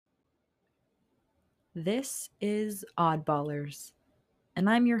This is Oddballers, and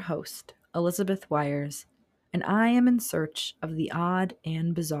I'm your host, Elizabeth Wires, and I am in search of the odd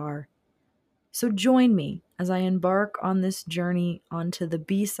and bizarre. So join me as I embark on this journey onto the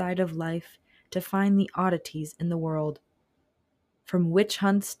B side of life to find the oddities in the world. From witch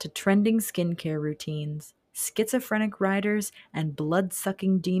hunts to trending skincare routines, schizophrenic riders, and blood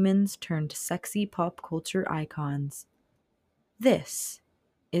sucking demons turned sexy pop culture icons. This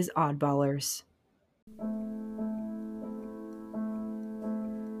is Oddballers.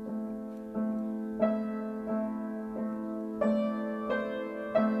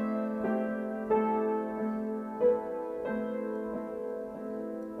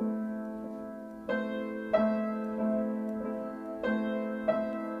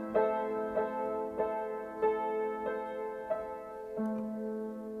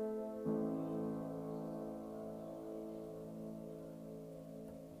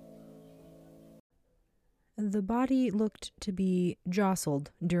 The body looked to be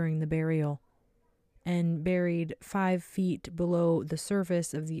jostled during the burial, and buried 5 feet below the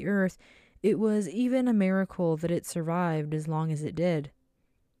surface of the earth. It was even a miracle that it survived as long as it did.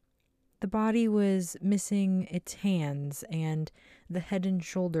 The body was missing its hands, and the head and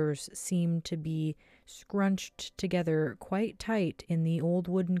shoulders seemed to be scrunched together quite tight in the old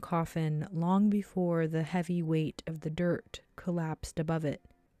wooden coffin long before the heavy weight of the dirt collapsed above it.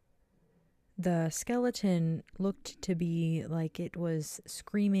 The skeleton looked to be like it was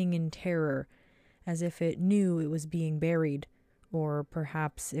screaming in terror, as if it knew it was being buried, or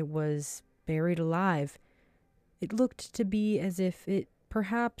perhaps it was buried alive. It looked to be as if it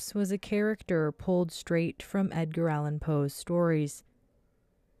perhaps was a character pulled straight from Edgar Allan Poe's stories.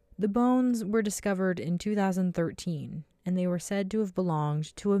 The bones were discovered in 2013, and they were said to have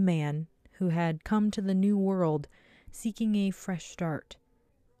belonged to a man who had come to the New World seeking a fresh start,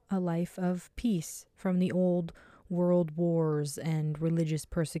 a life of peace from the old world wars and religious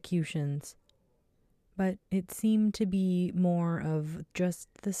persecutions. But it seemed to be more of just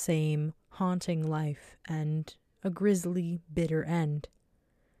the same haunting life and a grisly, bitter end.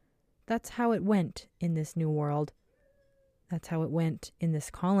 That's how it went in this new world. That's how it went in this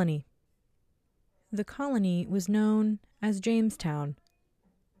colony. The colony was known as Jamestown,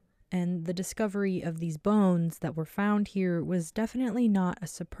 and the discovery of these bones that were found here was definitely not a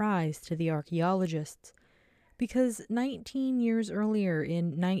surprise to the archaeologists, because 19 years earlier,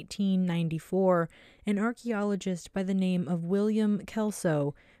 in 1994, an archaeologist by the name of William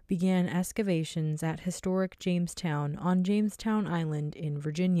Kelso began excavations at historic Jamestown on Jamestown Island in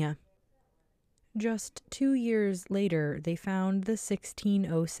Virginia. Just 2 years later, they found the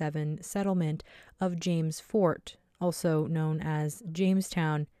 1607 settlement of James Fort, also known as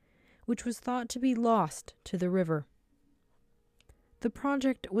Jamestown, which was thought to be lost to the river. The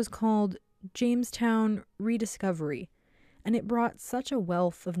project was called Jamestown Rediscovery, and it brought such a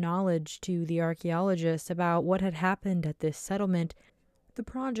wealth of knowledge to the archaeologists about what had happened at this settlement. The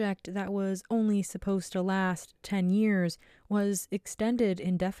project that was only supposed to last 10 years was extended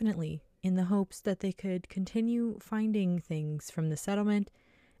indefinitely in the hopes that they could continue finding things from the settlement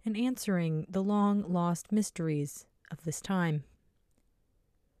and answering the long-lost mysteries of this time.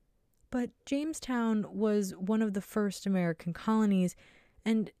 But Jamestown was one of the first American colonies,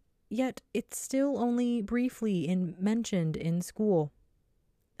 and yet it's still only briefly mentioned in school.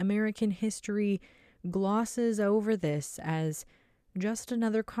 American history glosses over this as just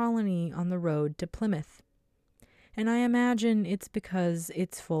another colony on the road to Plymouth. And I imagine it's because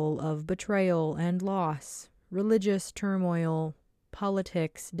it's full of betrayal and loss, religious turmoil,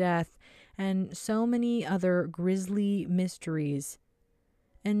 politics, death, and so many other grisly mysteries,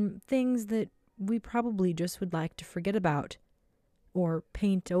 and things that we probably just would like to forget about or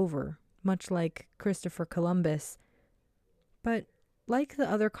paint over, much like Christopher Columbus. But like the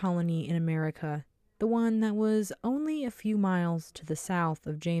other colony in America, the one that was only a few miles to the south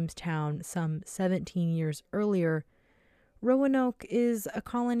of Jamestown some 17 years earlier, Roanoke is a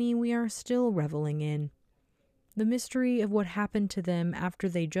colony we are still reveling in. The mystery of what happened to them after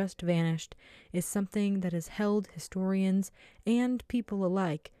they just vanished is something that has held historians and people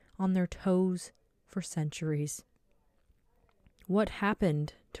alike on their toes for centuries. What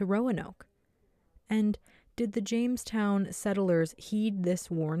happened to Roanoke? And did the Jamestown settlers heed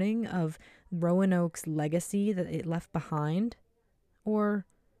this warning of Roanoke's legacy that it left behind? Or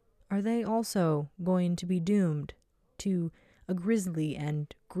are they also going to be doomed to a grisly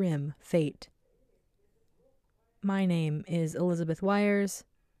and grim fate? My name is Elizabeth Wires,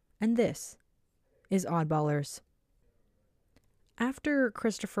 and this is Oddballers. After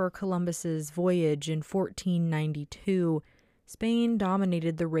Christopher Columbus's voyage in 1492, Spain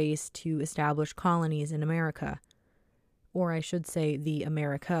dominated the race to establish colonies in America, or I should say the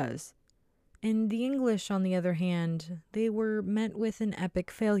Americas. And the English, on the other hand, they were met with an epic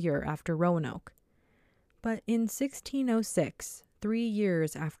failure after Roanoke. But in 1606, 3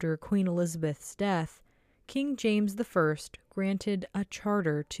 years after Queen Elizabeth's death, King James I granted a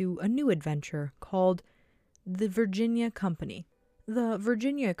charter to a new adventure called the Virginia Company. The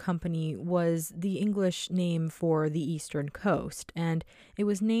Virginia Company was the English name for the eastern coast, and it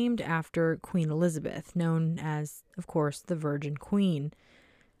was named after Queen Elizabeth, known as, of course, the Virgin Queen.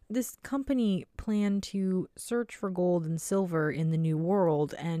 This company planned to search for gold and silver in the New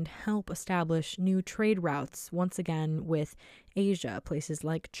World and help establish new trade routes once again with Asia, places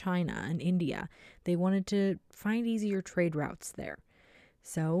like China and India. They wanted to find easier trade routes there.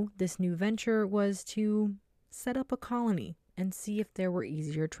 So this new venture was to set up a colony and see if there were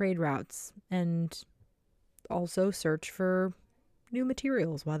easier trade routes, and also search for new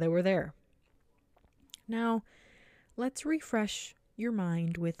materials while they were there. Now, let's refresh your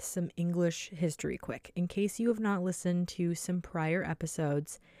mind with some English history quick. In case you have not listened to some prior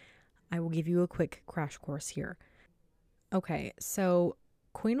episodes, I will give you a quick crash course here. Okay, so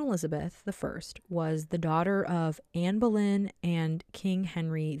Queen Elizabeth I was the daughter of Anne Boleyn and King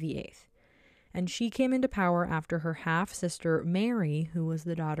Henry VIII. And she came into power after her half-sister Mary, who was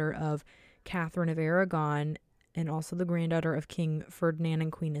the daughter of Catherine of Aragon and also the granddaughter of King Ferdinand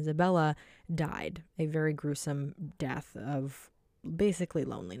and Queen Isabella, died. A very gruesome death of basically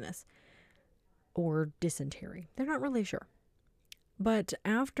loneliness or dysentery. They're not really sure. But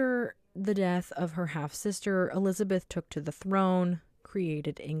after the death of her half-sister, Elizabeth took to the throne,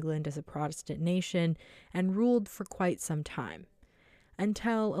 created England as a Protestant nation, and ruled for quite some time,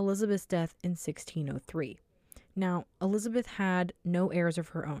 until Elizabeth's death in 1603. Now, Elizabeth had no heirs of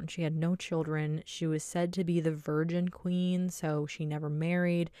her own. She had no children. She was said to be the Virgin Queen, so she never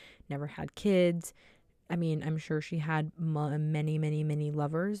married, never had kids. I mean, I'm sure she had many, many, many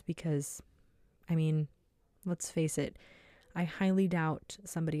lovers because, I mean, let's face it, I highly doubt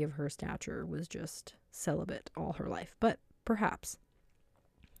somebody of her stature was just celibate all her life, but perhaps.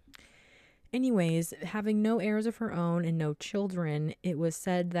 Anyways, having no heirs of her own and no children, it was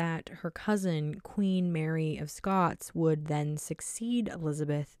said that her cousin, Queen Mary of Scots, would then succeed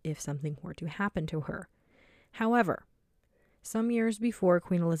Elizabeth if something were to happen to her. However, some years before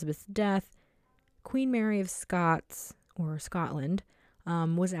Queen Elizabeth's death, Queen Mary of Scots, or Scotland,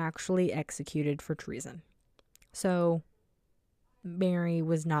 was actually executed for treason. So Mary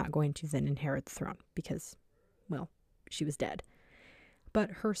was not going to then inherit the throne because, well, she was dead. But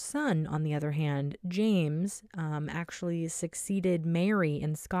her son, on the other hand, James, actually succeeded Mary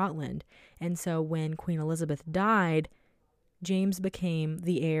in Scotland. And so when Queen Elizabeth died, James became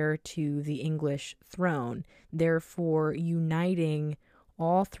the heir to the English throne, therefore uniting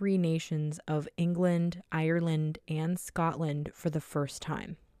all three nations of England, Ireland, and Scotland for the first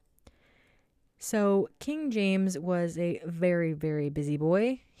time. So King James was a very, very busy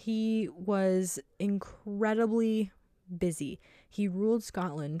boy. He was incredibly busy. He ruled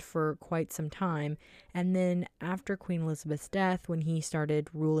Scotland for quite some time, and then after Queen Elizabeth's death, when he started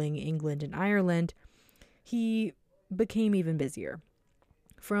ruling England and Ireland, he became even busier.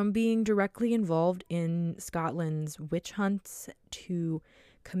 From being directly involved in Scotland's witch hunts to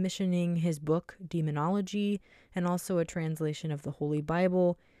commissioning his book, Demonology, and also a translation of the Holy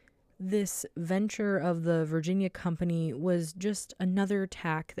Bible, this venture of the Virginia Company was just another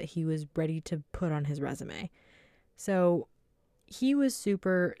tack that he was ready to put on his resume. So he was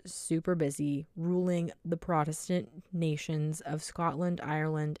super, super busy ruling the Protestant nations of Scotland,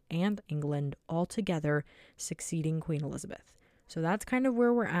 Ireland, and England all together, succeeding Queen Elizabeth. So that's kind of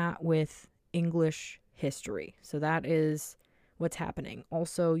where we're at with English history. So that is what's happening.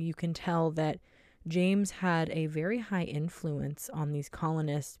 Also, you can tell that James had a very high influence on these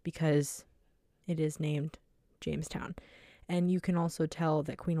colonists because it is named Jamestown. And you can also tell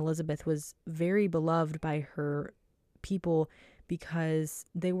that Queen Elizabeth was very beloved by her people because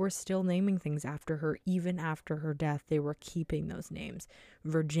they were still naming things after her. Even after her death, they were keeping those names.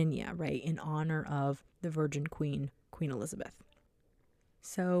 Virginia, right, in honor of the Virgin Queen, Queen Elizabeth.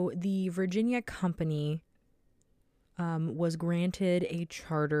 So the Virginia Company was granted a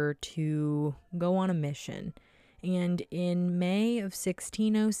charter to go on a mission. And in May of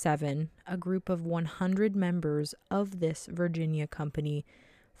 1607, a group of 100 members of this Virginia Company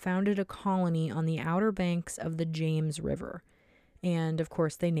founded a colony on the outer banks of the James River. And of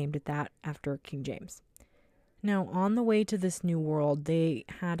course, they named it that after King James. Now, on the way to this new world, they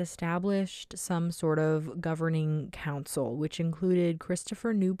had established some sort of governing council, which included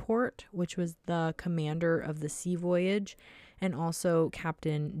Christopher Newport, which was the commander of the sea voyage, and also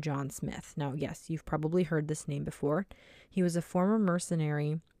Captain John Smith. Now, yes, you've probably heard this name before. He was a former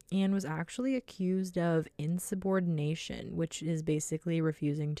mercenary and was actually accused of insubordination, which is basically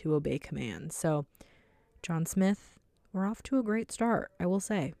refusing to obey commands. So, John Smith, we're off to a great start, I will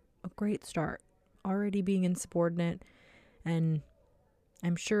say. A great start. Already being insubordinate, and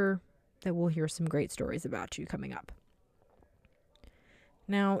I'm sure that we'll hear some great stories about you coming up.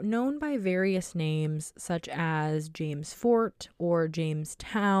 Now, known by various names such as James Fort or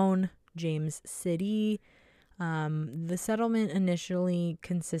Jamestown, James City, the settlement initially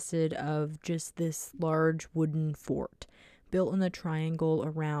consisted of just this large wooden fort built in a triangle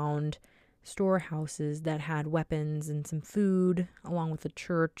around storehouses that had weapons and some food, along with a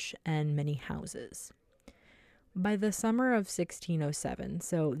church and many houses. By the summer of 1607,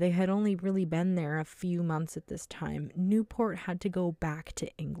 so they had only really been there a few months at this time, Newport had to go back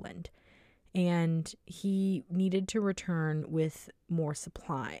to England, and he needed to return with more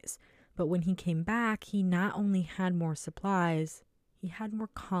supplies. But when he came back, he not only had more supplies, he had more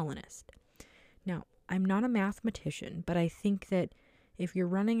colonists. Now, I'm not a mathematician, but I think that if you're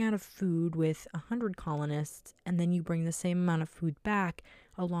running out of food with 100 colonists and then you bring the same amount of food back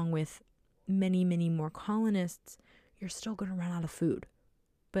along with many, many more colonists, you're still going to run out of food.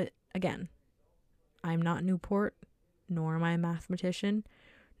 But again, I'm not Newport, nor am I a mathematician,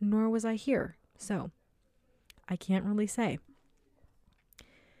 nor was I here. So I can't really say.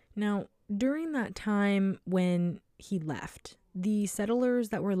 Now, during that time when he left, the settlers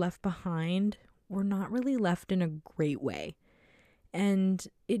that were left behind were not really left in a great way. And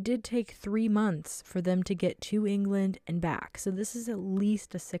it did take 3 months for them to get to England and back. So this is at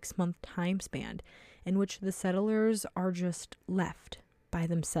least a 6-month time span in which the settlers are just left by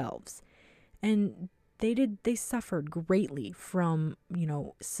themselves. And they suffered greatly from,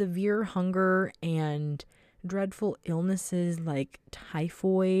 severe hunger and dreadful illnesses like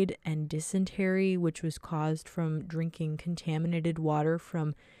typhoid and dysentery, which was caused from drinking contaminated water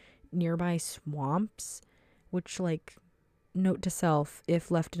from nearby swamps, which, note to self,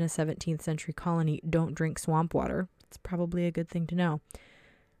 if left in a 17th century colony, don't drink swamp water. It's probably a good thing to know.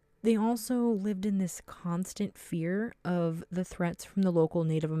 They also lived in this constant fear of the threats from the local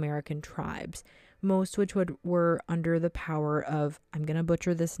Native American tribes, most which were under the power of, I'm going to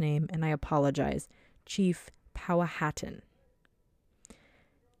butcher this name and I apologize, Chief Powhatan.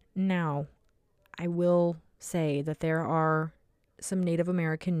 Now, I will say that there are some Native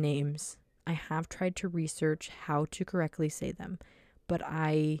American names. I have tried to research how to correctly say them, but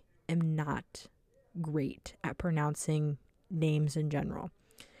I am not great at pronouncing names in general.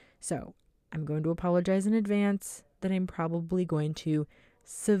 So I'm going to apologize in advance that I'm probably going to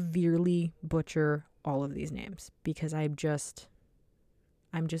severely butcher all of these names because I'm just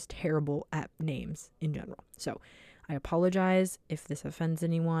terrible at names in general. So I apologize if this offends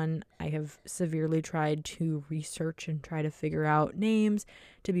anyone. I have severely tried to research and try to figure out names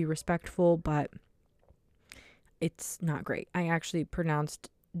to be respectful, but it's not great. I actually pronounced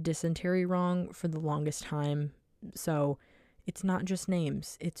dysentery wrong for the longest time. So it's not just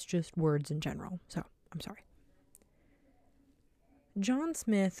names, it's just words in general. So I'm sorry. John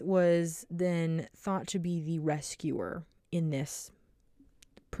Smith was then thought to be the rescuer in this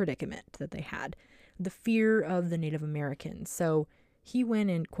predicament that they had. The fear of the Native Americans. So he went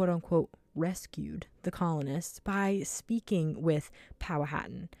and quote unquote rescued the colonists by speaking with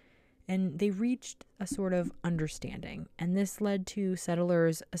Powhatan. And they reached a sort of understanding. And this led to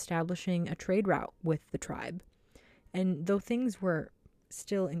settlers establishing a trade route with the tribe. And though things were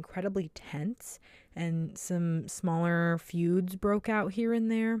still incredibly tense and some smaller feuds broke out here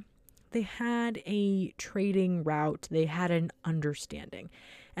and there, they had a trading route. They had an understanding.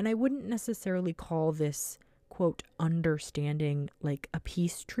 And I wouldn't necessarily call this, quote, understanding like a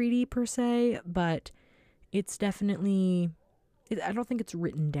peace treaty per se, but it's definitely, I don't think it's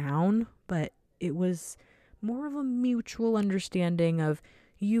written down, but it was more of a mutual understanding of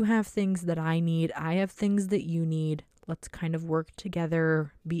you have things that I need, I have things that you need. Let's kind of work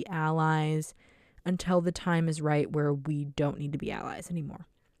together, be allies until the time is right where we don't need to be allies anymore.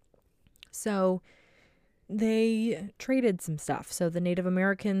 So they traded some stuff. So the Native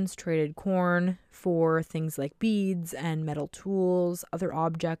Americans traded corn for things like beads and metal tools, other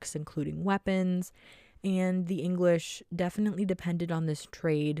objects, including weapons. And the English definitely depended on this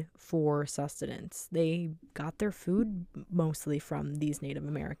trade for sustenance. They got their food mostly from these Native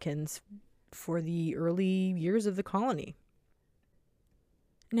Americans for the early years of the colony.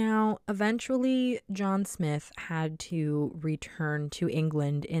 Now, eventually, John Smith had to return to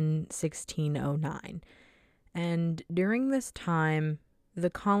England in 1609. And during this time, the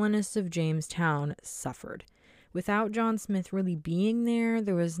colonists of Jamestown suffered. without John Smith really being there,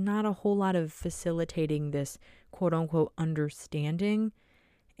 there was not a whole lot of facilitating this quote unquote understanding,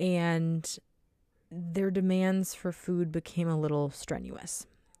 and their demands for food became a little strenuous.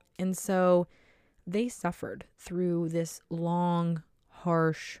 And so they suffered through this long,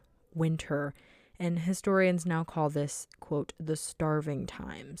 harsh winter, and historians now call this, quote, the starving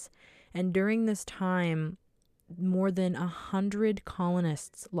times. And during this time, more than 100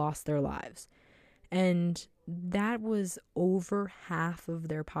 colonists lost their lives. And that was over half of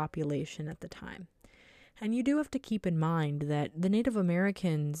their population at the time. And you do have to keep in mind that the Native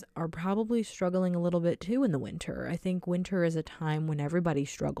Americans are probably struggling a little bit too in the winter. I think winter is a time when everybody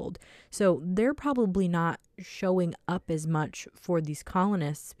struggled. So they're probably not showing up as much for these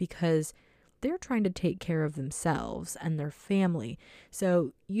colonists because they're trying to take care of themselves and their family.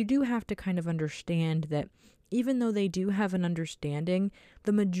 So you do have to kind of understand that even though they do have an understanding,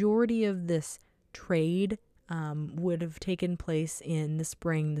 the majority of this trade would have taken place in the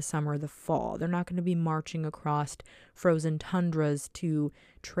spring, the summer, the fall. They're not going to be marching across frozen tundras to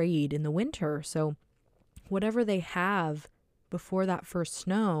trade in the winter. So whatever they have before that first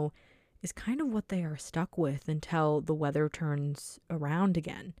snow is kind of what they are stuck with until the weather turns around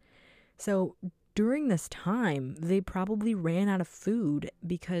again. So during this time, they probably ran out of food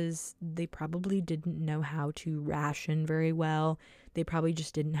because they probably didn't know how to ration very well. They probably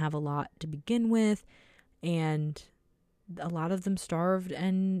just didn't have a lot to begin with. And a lot of them starved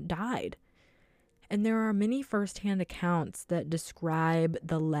and died. And there are many firsthand accounts that describe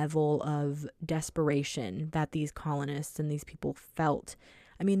the level of desperation that these colonists and these people felt.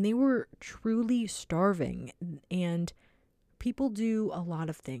 I mean, they were truly starving, and people do a lot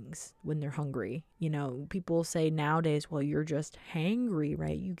of things when they're hungry. You know, people say nowadays, well, you're just hangry,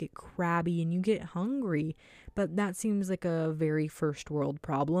 right? You get crabby and you get hungry. But that seems like a very first world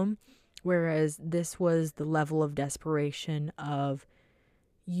problem. Whereas this was the level of desperation of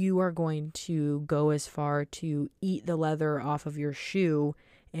you are going to go as far to eat the leather off of your shoe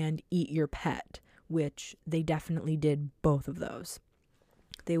and eat your pet, which they definitely did both of those.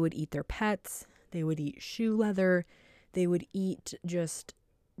 They would eat their pets, they would eat shoe leather, they would eat just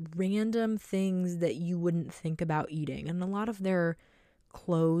random things that you wouldn't think about eating. And a lot of their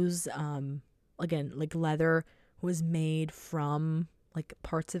clothes, again, like leather, was made from like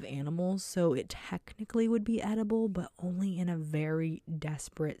parts of animals, so it technically would be edible, but only in a very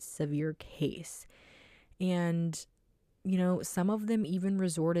desperate, severe case. And, you know, some of them even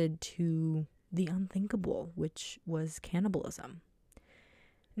resorted to the unthinkable, which was cannibalism.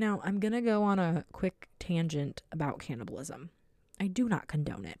 Now, I'm going to go on a quick tangent about cannibalism. I do not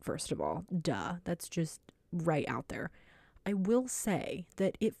condone it, first of all. Duh, that's just right out there. I will say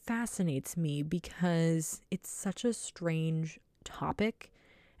that it fascinates me because it's such a strange topic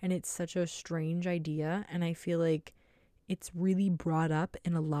and it's such a strange idea, and I feel like it's really brought up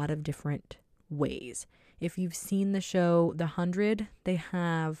in a lot of different ways. If you've seen the show The 100, they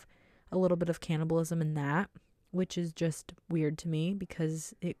have a little bit of cannibalism in that, which is just weird to me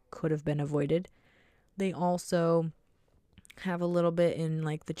because it could have been avoided. They also have a little bit in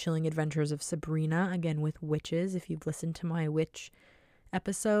like The Chilling Adventures of Sabrina, again with witches. If you've listened to my witch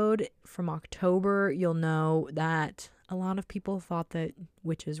episode from October, you'll know that a lot of people thought that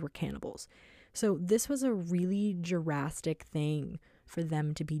witches were cannibals. So this was a really drastic thing for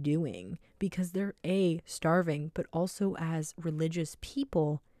them to be doing because they're starving, but also as religious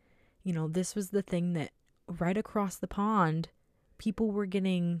people, you know, this was the thing that right across the pond, people were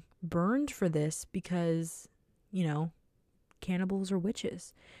getting burned for this because, you know, cannibals are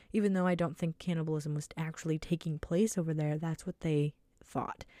witches. Even though I don't think cannibalism was actually taking place over there, that's what they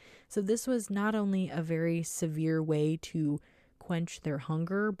thought. So this was not only a very severe way to quench their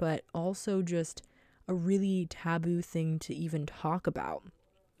hunger, but also just a really taboo thing to even talk about.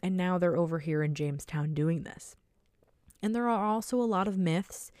 And now they're over here in Jamestown doing this. And there are also a lot of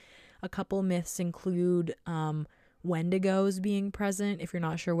myths. A couple myths include Wendigos being present. If you're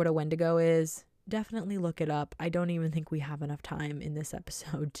not sure what a Wendigo is, definitely look it up. I don't even think we have enough time in this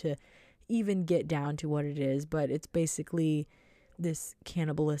episode to even get down to what it is, but it's basically this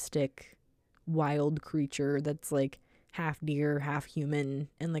cannibalistic wild creature that's like half deer, half human,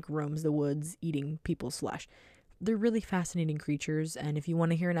 and like roams the woods eating people's flesh. They're really fascinating creatures, and if you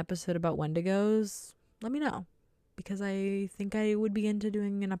want to hear an episode about Wendigos, let me know, because I think I would be into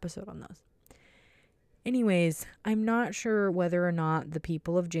doing an episode on those. Anyways, I'm not sure whether or not the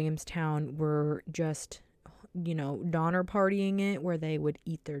people of Jamestown were just, you know, Donner partying it where they would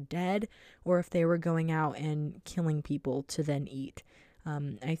eat their dead, or if they were going out and killing people to then eat.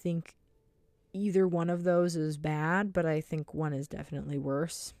 I think either one of those is bad, but I think one is definitely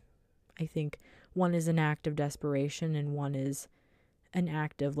worse. I think One is an act of desperation and one is an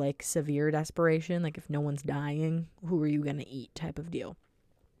act of like severe desperation. Like if no one's dying, who are you going to eat type of deal.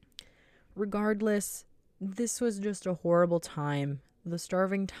 Regardless, this was just a horrible time. The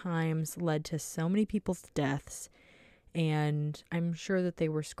starving times led to so many people's deaths, and I'm sure that they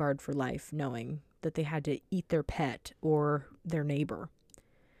were scarred for life knowing that they had to eat their pet or their neighbor.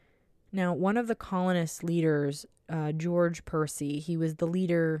 Now, one of the colonist leaders, George Percy, he was the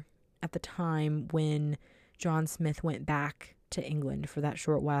leader at the time when John Smith went back to England for that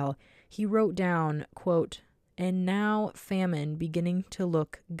short while. He wrote down, quote, "And now famine beginning to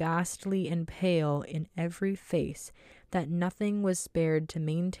look ghastly and pale in every face, that nothing was spared to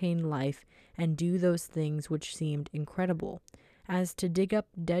maintain life and do those things which seemed incredible, as to dig up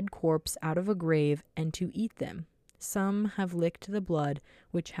dead corpse out of a grave and to eat them. Some have licked the blood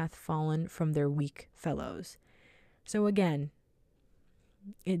which hath fallen from their weak fellows." So again,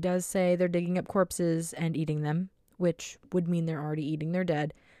 it does say they're digging up corpses and eating them, which would mean they're already eating their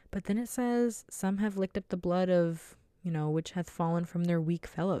dead. But then it says some have licked up the blood of, which hath fallen from their weak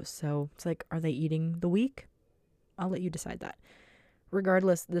fellows. So it's like, are they eating the weak? I'll let you decide that.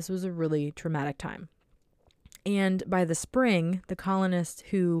 Regardless, this was a really traumatic time. And by the spring, the colonists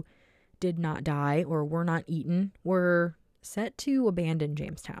who did not die or were not eaten were set to abandon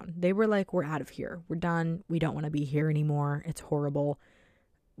Jamestown. They were like, we're out of here. We're done. We don't want to be here anymore. It's horrible.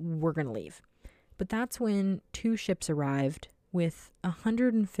 We're going to leave. But that's when 2 ships arrived with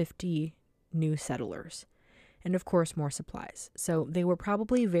 150 new settlers and, of course, more supplies. So they were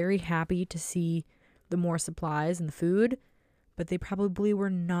probably very happy to see the more supplies and the food, but they probably were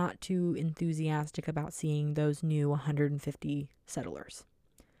not too enthusiastic about seeing those new 150 settlers.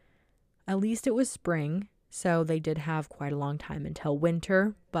 At least it was spring, so they did have quite a long time until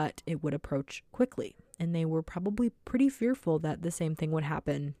winter, but it would approach quickly, and they were probably pretty fearful that the same thing would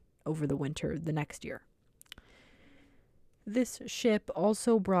happen over the winter the next year. This ship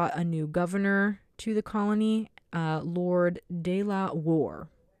also brought a new governor to the colony, Lord de la Warr,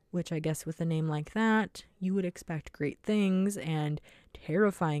 which I guess with a name like that, you would expect great things and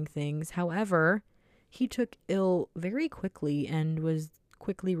terrifying things. However, he took ill very quickly and was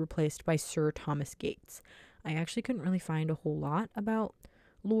quickly replaced by Sir Thomas Gates. I actually couldn't really find a whole lot about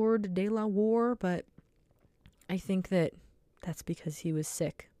Lord de la Warr, but I think that that's because he was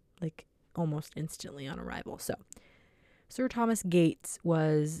sick, like almost instantly on arrival. So Sir Thomas Gates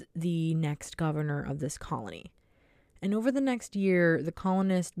was the next governor of this colony. And over the next year, the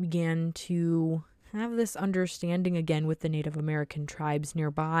colonists began to have this understanding again with the Native American tribes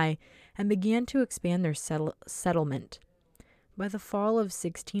nearby and began to expand their settlement. By the fall of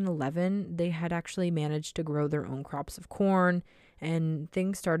 1611, they had actually managed to grow their own crops of corn, and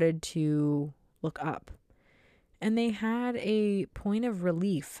things started to look up. And they had a point of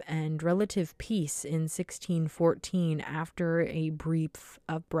relief and relative peace in 1614 after a brief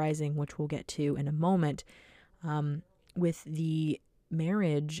uprising, which we'll get to in a moment, with the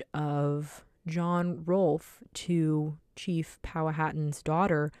marriage of John Rolfe to Chief Powhatan's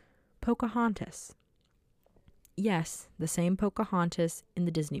daughter, Pocahontas. Yes, the same Pocahontas in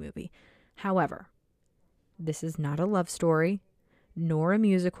the Disney movie. However, this is not a love story, nor a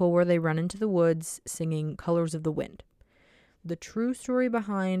musical where they run into the woods singing Colors of the Wind. The true story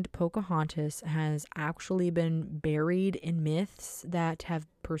behind Pocahontas has actually been buried in myths that have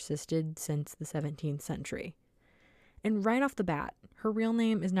persisted since the 17th century. And right off the bat, her real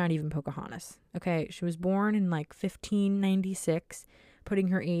name is not even Pocahontas. Okay, she was born in like 1596, putting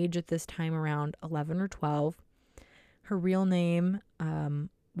her age at this time around 11 or 12. Her real name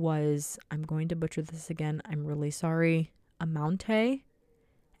was, I'm going to butcher this again, I'm really sorry, Amante,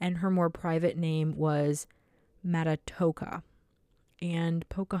 and her more private name was Matatoka. And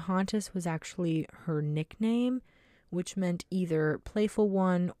Pocahontas was actually her nickname, which meant either playful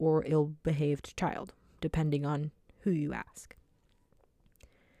one or ill-behaved child, depending on who you ask.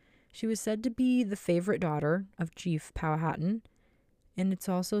 She was said to be the favorite daughter of Chief Powhatan, and it's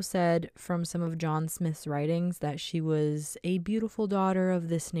also said from some of John Smith's writings that she was a beautiful daughter of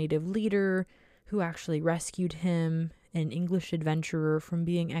this native leader who actually rescued him, an English adventurer, from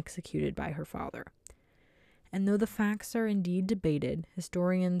being executed by her father. And though the facts are indeed debated,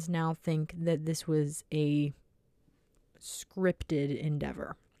 historians now think that this was a scripted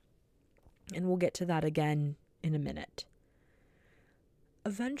endeavor. And we'll get to that again in a minute.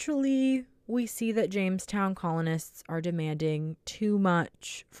 Eventually, we see that Jamestown colonists are demanding too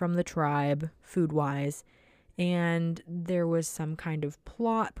much from the tribe, food-wise, and there was some kind of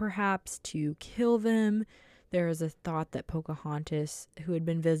plot, perhaps, to kill them. There is a thought that Pocahontas, who had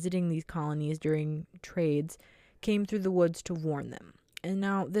been visiting these colonies during trades, came through the woods to warn them. And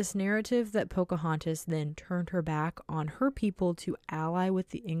now, this narrative that Pocahontas then turned her back on her people to ally with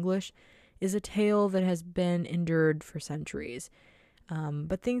the English is a tale that has been endured for centuries.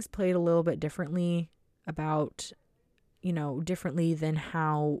 But things played a little bit differently differently than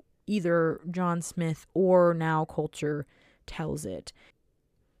how either John Smith or now culture tells it.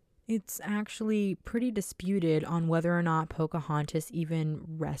 It's actually pretty disputed on whether or not Pocahontas even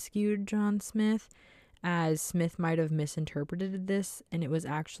rescued John Smith, as Smith might have misinterpreted this, and it was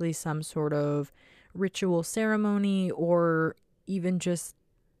actually some sort of ritual ceremony or even just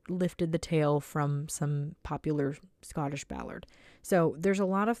lifted the tale from some popular Scottish ballad. So there's a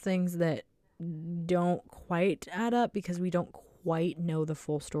lot of things that don't quite add up because we don't quite know the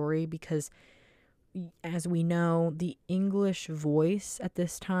full story, because as we know, the English voice at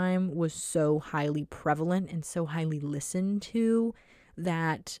this time was so highly prevalent and so highly listened to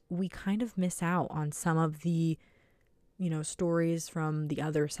that we kind of miss out on some of the, stories from the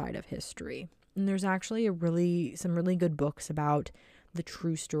other side of history. And there's actually some really good books about the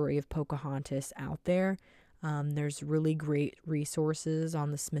true story of Pocahontas out there. There's really great resources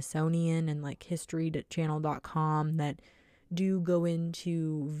on the Smithsonian and like historychannel.com that do go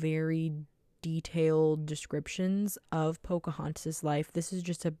into very detailed descriptions of Pocahontas' life. This is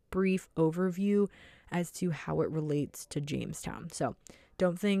just a brief overview as to how it relates to Jamestown. So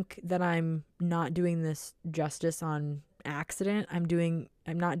don't think that I'm not doing this justice on accident. I'm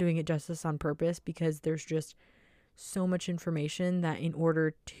not doing it justice on purpose, because there's just so much information that in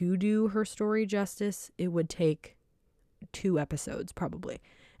order to do her story justice, it would take 2 episodes probably.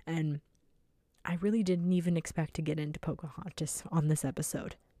 And I really didn't even expect to get into Pocahontas on this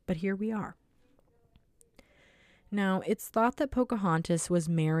episode, but here we are. Now, it's thought that Pocahontas was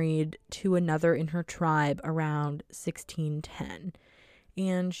married to another in her tribe around 1610,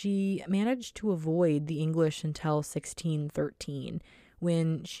 and she managed to avoid the English until 1613,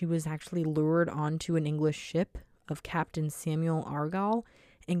 when she was actually lured onto an English ship of Captain Samuel Argall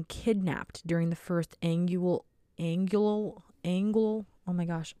and kidnapped during the first oh my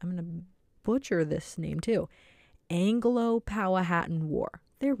gosh, I'm going to butcher this name too. Anglo-Powhatan War.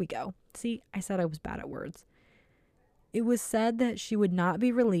 There we go. See, I said I was bad at words. It was said that she would not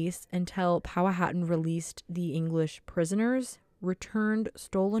be released until Powhatan released the English prisoners, returned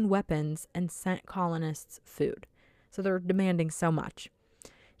stolen weapons, and sent colonists food. So they're demanding so much.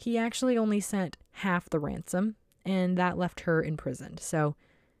 He actually only sent half the ransom, and that left her imprisoned. So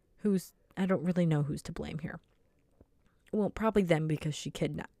I don't really know who's to blame here. Well, probably them, because she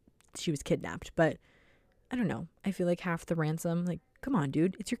was kidnapped, but I don't know. I feel like half the ransom, like, come on,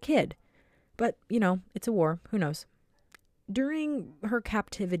 dude, it's your kid. But, it's a war. Who knows? During her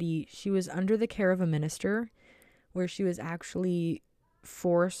captivity, she was under the care of a minister, where she was actually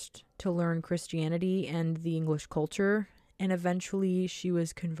forced to learn Christianity and the English culture, and eventually she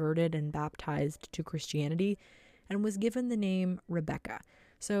was converted and baptized to Christianity and was given the name Rebecca.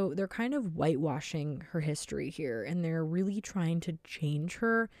 So they're kind of whitewashing her history here, and they're really trying to change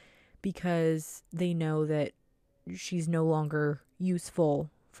her because they know that she's no longer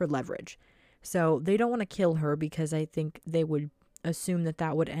useful for leverage. So they don't want to kill her, because I think they would assume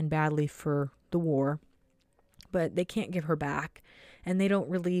that would end badly for the war. But they can't give her back, and they don't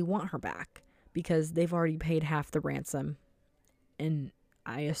really want her back because they've already paid half the ransom. And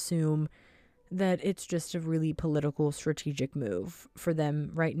I assume that it's just a really political strategic move for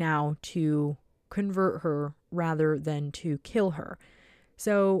them right now to convert her rather than to kill her.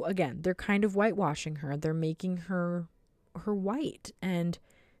 So again, they're kind of whitewashing her. They're making her white, and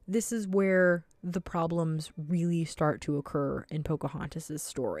this is where the problems really start to occur in Pocahontas'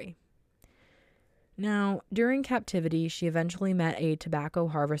 story. Now, during captivity, she eventually met a tobacco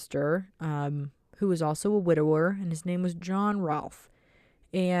harvester who was also a widower, and his name was John Rolfe.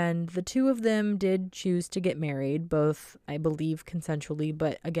 And the two of them did choose to get married, both, I believe, consensually,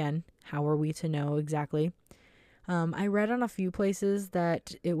 but again, how are we to know exactly? I read on a few places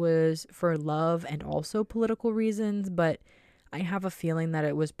that it was for love and also political reasons, but I have a feeling that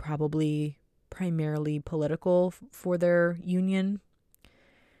it was probably primarily political for their union,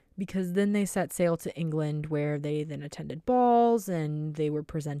 because then they set sail to England, where they then attended balls and they were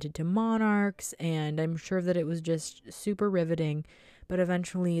presented to monarchs, and I'm sure that it was just super riveting. But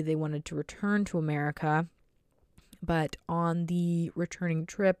eventually they wanted to return to America, but on the returning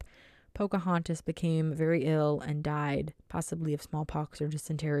trip, Pocahontas became very ill and died, possibly of smallpox or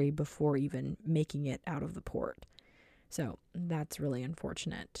dysentery, before even making it out of the port. So that's really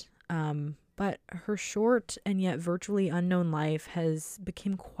unfortunate. But her short and yet virtually unknown life has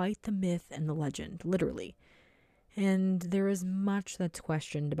become quite the myth and the legend, literally. And there is much that's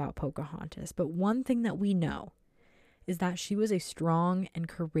questioned about Pocahontas. But one thing that we know is that she was a strong and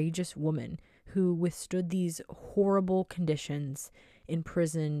courageous woman who withstood these horrible conditions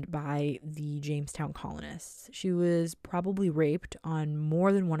imprisoned by the Jamestown colonists. She was probably raped on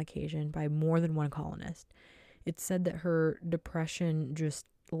more than one occasion by more than one colonist. It's said that her depression just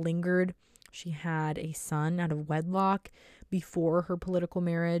lingered. She had a son out of wedlock before her political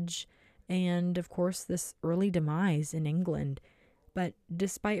marriage, and of course, this early demise in England. But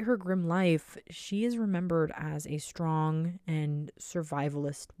despite her grim life, she is remembered as a strong and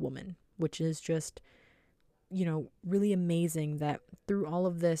survivalist woman, which is just, really amazing that through all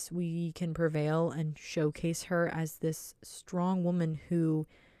of this, we can prevail and showcase her as this strong woman who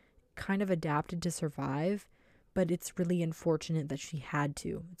kind of adapted to survive. But it's really unfortunate that she had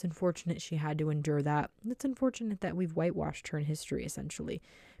to. It's unfortunate she had to endure that. It's unfortunate that we've whitewashed her in history, essentially,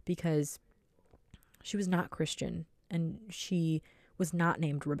 because she was not Christian and she was not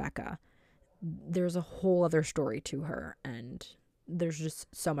named Rebecca. There's a whole other story to her, and there's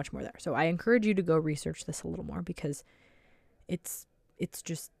just so much more there. So I encourage you to go research this a little more because it's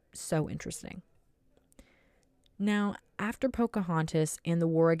just so interesting. Now, after Pocahontas and the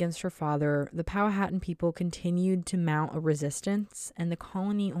war against her father, the Powhatan people continued to mount a resistance, and the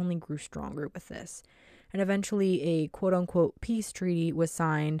colony only grew stronger with this. And eventually a quote-unquote peace treaty was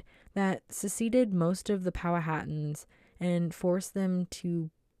signed that seceded most of the Powhatans and forced them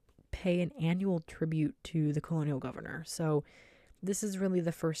to pay an annual tribute to the colonial governor. So this is really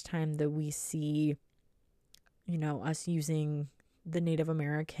the first time that we see, us using the Native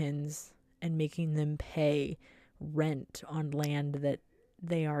Americans and making them pay rent on land that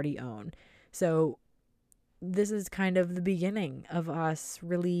they already own. So this is kind of the beginning of us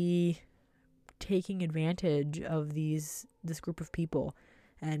really taking advantage of this group of people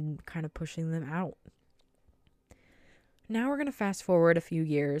and kind of pushing them out. Now we're going to fast forward a few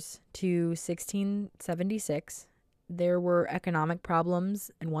years to 1676. There were economic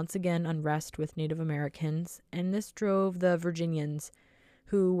problems and once again unrest with Native Americans, and this drove the Virginians,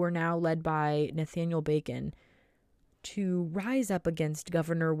 who were now led by Nathaniel Bacon, to rise up against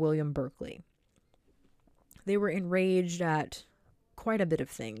Governor William Berkeley. They were enraged at quite a bit of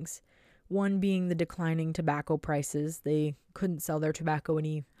things, one being the declining tobacco prices. They couldn't sell their tobacco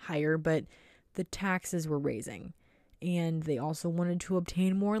any higher, but the taxes were raising, and they also wanted to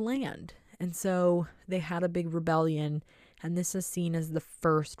obtain more land. And so they had a big rebellion, and this is seen as the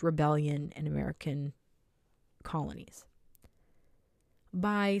first rebellion in American colonies.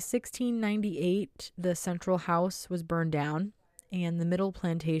 By 1698, the central house was burned down, and the middle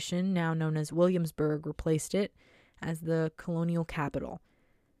plantation, now known as Williamsburg, replaced it as the colonial capital.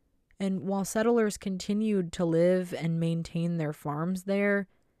 And while settlers continued to live and maintain their farms there,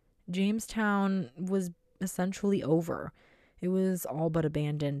 Jamestown was essentially over. It was all but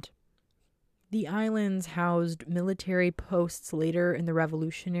abandoned. The islands housed military posts later in the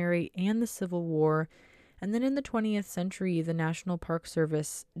Revolutionary and the Civil War. And then in the 20th century, the National Park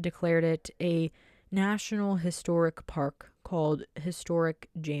Service declared it a National Historic Park called Historic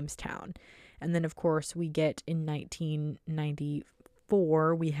Jamestown. And then, of course, we get in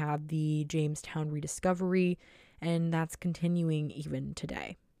 1994, we have the Jamestown Rediscovery, and that's continuing even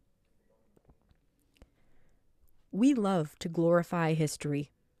today. We love to glorify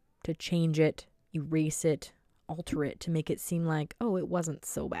history, to change it, erase it, alter it, to make it seem like, oh, it wasn't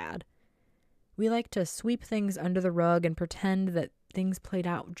so bad. We like to sweep things under the rug and pretend that things played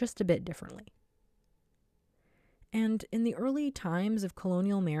out just a bit differently. And in the early times of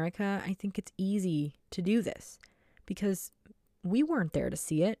colonial America, I think it's easy to do this because we weren't there to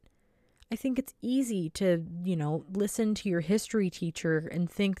see it. I think it's easy to, listen to your history teacher and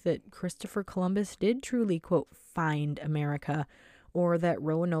think that Christopher Columbus did truly, quote, find America, or that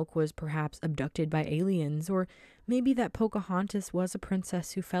Roanoke was perhaps abducted by aliens, or maybe that Pocahontas was a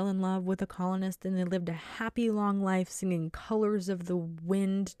princess who fell in love with a colonist and they lived a happy long life singing Colors of the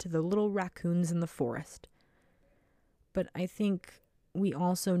Wind to the little raccoons in the forest. But I think we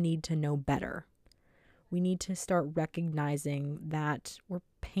also need to know better. We need to start recognizing that we're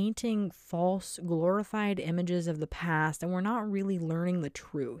painting false, glorified images of the past and we're not really learning the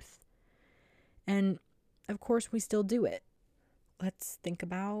truth. And of course, we still do it. Let's think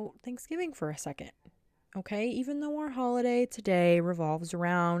about Thanksgiving for a second. Okay, even though our holiday today revolves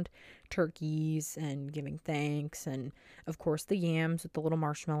around turkeys and giving thanks and, of course, the yams with the little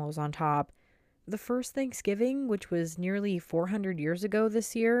marshmallows on top, the first Thanksgiving, which was nearly 400 years ago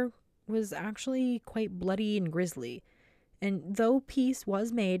this year, was actually quite bloody and grisly. And though peace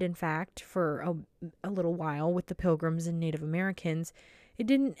was made, in fact, for a little while with the Pilgrims and Native Americans, it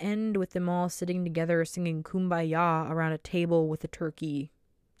didn't end with them all sitting together singing Kumbaya around a table with a turkey.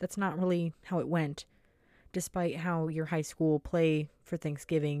 That's not really how it went. despite how your high school play for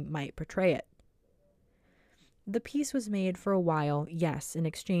Thanksgiving might portray it. The peace was made for a while, yes, in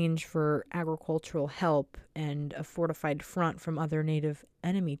exchange for agricultural help and a fortified front from other native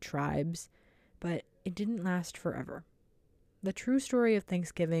enemy tribes, but it didn't last forever. The true story of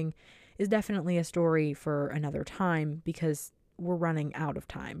Thanksgiving is definitely a story for another time because we're running out of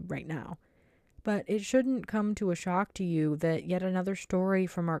time right now. But it shouldn't come to a shock to you that yet another story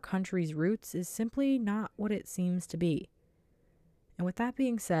from our country's roots is simply not what it seems to be. And with that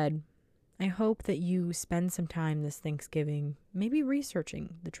being said, I hope that you spend some time this Thanksgiving maybe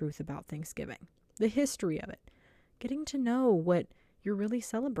researching the truth about Thanksgiving, the history of it, getting to know what you're really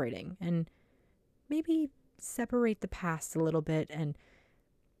celebrating, and maybe separate the past a little bit and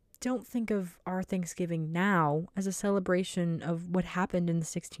don't think of our Thanksgiving now as a celebration of what happened in the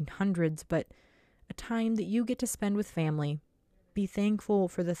 1600s, but a time that you get to spend with family, be thankful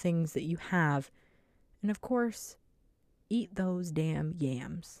for the things that you have, and of course, eat those damn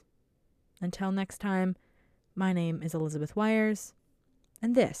yams. Until next time, my name is Elizabeth Wires,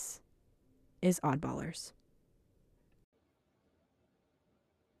 and this is Oddballers.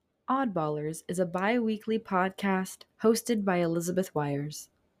 Oddballers is a bi-weekly podcast hosted by Elizabeth Wires.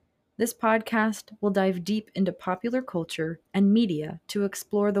 This podcast will dive deep into popular culture and media to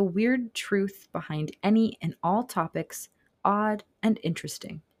explore the weird truth behind any and all topics odd and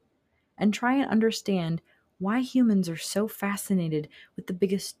interesting, and try and understand why humans are so fascinated with the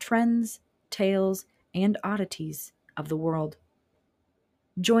biggest trends, tales, and oddities of the world.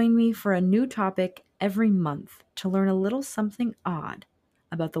 Join me for a new topic every month to learn a little something odd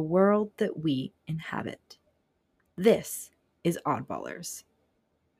about the world that we inhabit. This is Oddballers.